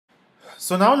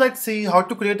So now let's see how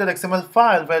to create an XML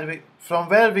file from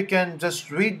where we can just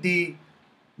read the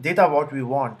data what we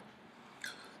want.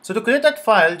 So to create that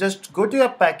file, just go to your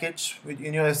package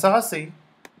in your src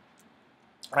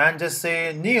and just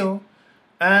say new,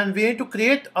 and we need to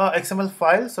create a XML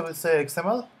file. So we'll say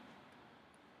XML,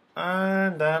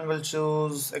 and then we'll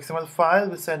choose XML file.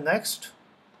 We'll say next,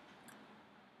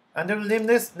 and then we'll name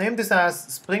this as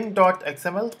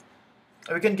spring.xml.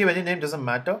 We can give any name, doesn't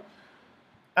matter.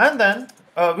 And then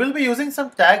we'll be using some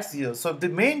tags here. So the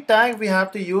main tag we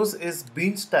have to use is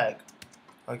beans tag,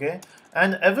 okay,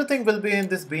 and everything will be in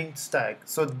this beans tag.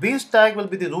 So beans tag will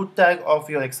be the root tag of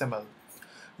your XML.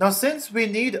 Now since we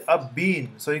need a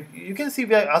bean, so you can see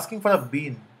we are asking for a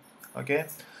bean, okay,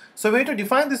 so we need to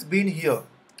define this bean here.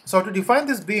 So to define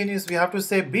this bean is we have to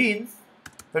say bean,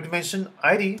 we have to mention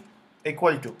id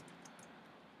equal to.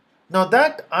 Now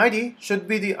that id should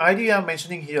be the id I'm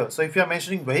mentioning here. So if you are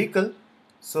mentioning vehicle,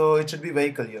 so it should be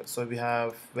vehicle here. So we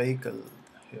have vehicle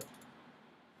here,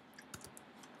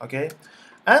 okay,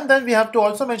 and then we have to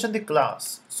also mention the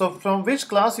class. So from which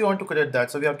class you want to create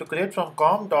that. So we have to create from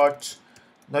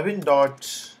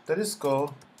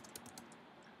com.navin.telusko,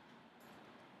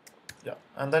 yeah,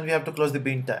 and then we have to close the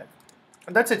bean tag,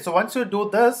 and that's it. So once you do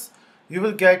this, you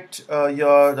will get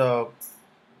your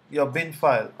bin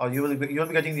file, or you'll be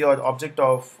getting your object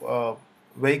of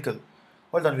vehicle.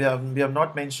 Hold on, we have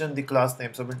not mentioned the class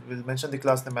name, so we'll mention the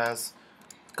class name as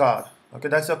car. Okay,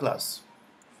 that's your class.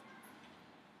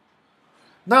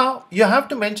 Now you have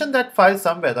to mention that file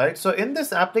somewhere, right? So in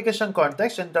this application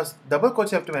context, and just double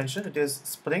quotes you have to mention it is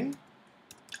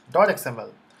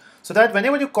spring.xml, so that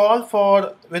whenever you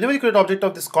create object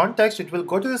of this context, it will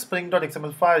go to the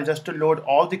spring.xml file just to load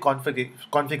all the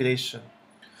configuration.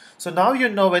 So now you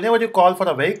know whenever you call for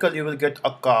a vehicle, you will get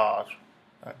a car.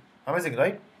 Amazing,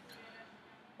 right?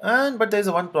 But there is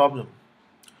one problem.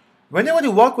 Whenever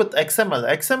you work with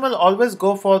XML always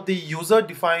go for the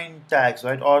user-defined tags,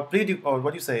 right? Or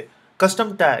what do you say,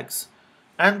 custom tags.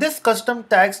 And this custom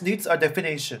tags needs a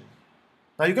definition.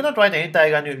 Now you cannot write any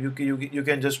tag and you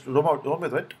can just roam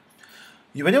with it.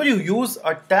 Whenever you use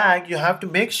a tag, you have to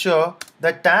make sure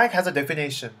that tag has a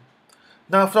definition.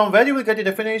 Now from where you will get a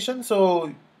definition,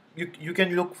 so you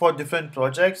can look for different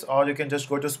projects, or you can just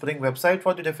go to Spring website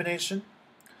for the definition.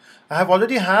 I have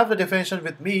already have the definition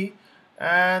with me,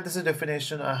 and this is the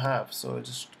definition I have. So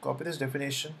just copy this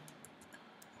definition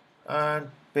and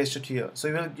paste it here. So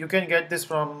you can get this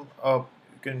from you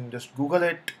can just Google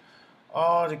it,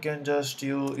 or you can just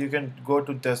you can go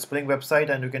to the Spring website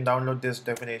and you can download this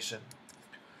definition.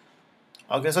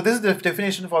 Okay, so this is the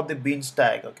definition for the beans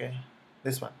tag. Okay,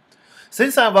 this one.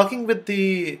 Since I'm working with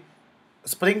the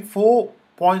Spring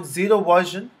 4.0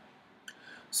 version,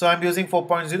 so I'm using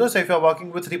 4.0. So if you're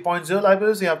working with 3.0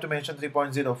 libraries, you have to mention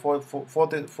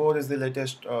 3.0. 4 is the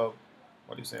latest, what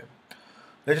do you say,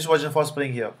 latest version for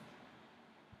Spring here.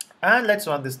 And let's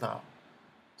run this now.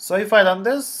 So if I run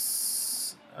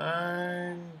this,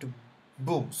 and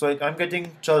boom, so I'm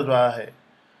getting chal raha hai.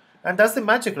 And that's the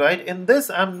magic, right? In this,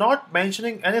 I'm not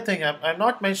mentioning anything. I'm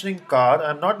not mentioning car.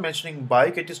 I'm not mentioning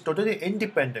bike. It is totally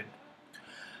independent.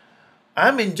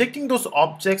 I'm injecting those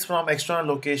objects from external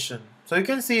location. So you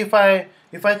can see if I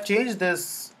change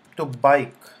this to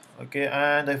bike, okay,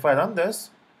 and if I run this,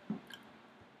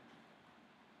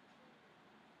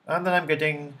 and then I'm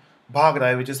getting bhag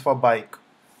raha hai, which is for bike,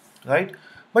 right?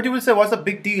 But you will say, what's the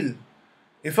big deal?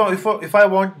 If I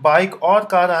want bike or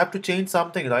car, I have to change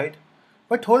something, right?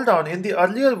 But hold on, in the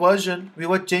earlier version, we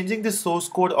were changing the source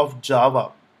code of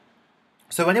Java.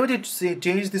 So whenever you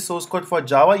change the source code for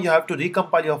Java, you have to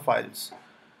recompile your files.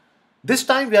 This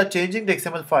time we are changing the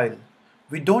XML file.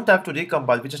 We don't have to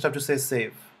recompile, we just have to say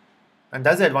save. And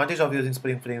that's the advantage of using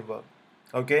Spring Framework.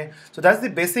 Okay, so that's the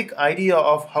basic idea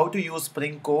of how to use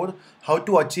Spring code, how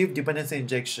to achieve dependency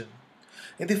injection.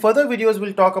 In the further videos,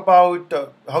 we'll talk about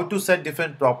how to set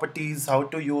different properties, how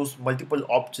to use multiple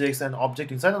objects and object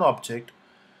inside an object.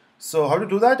 So how to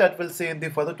do that we'll see in the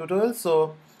further tutorials.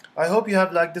 So I hope you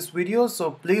have liked this video.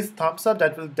 So please thumbs up.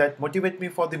 That motivates me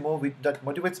for the more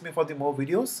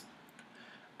videos.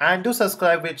 And do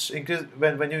subscribe, which increase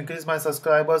when you increase my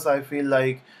subscribers, I feel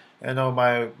like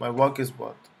my work is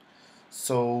worth.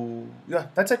 So yeah,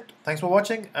 that's it. Thanks for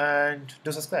watching, and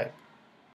do subscribe.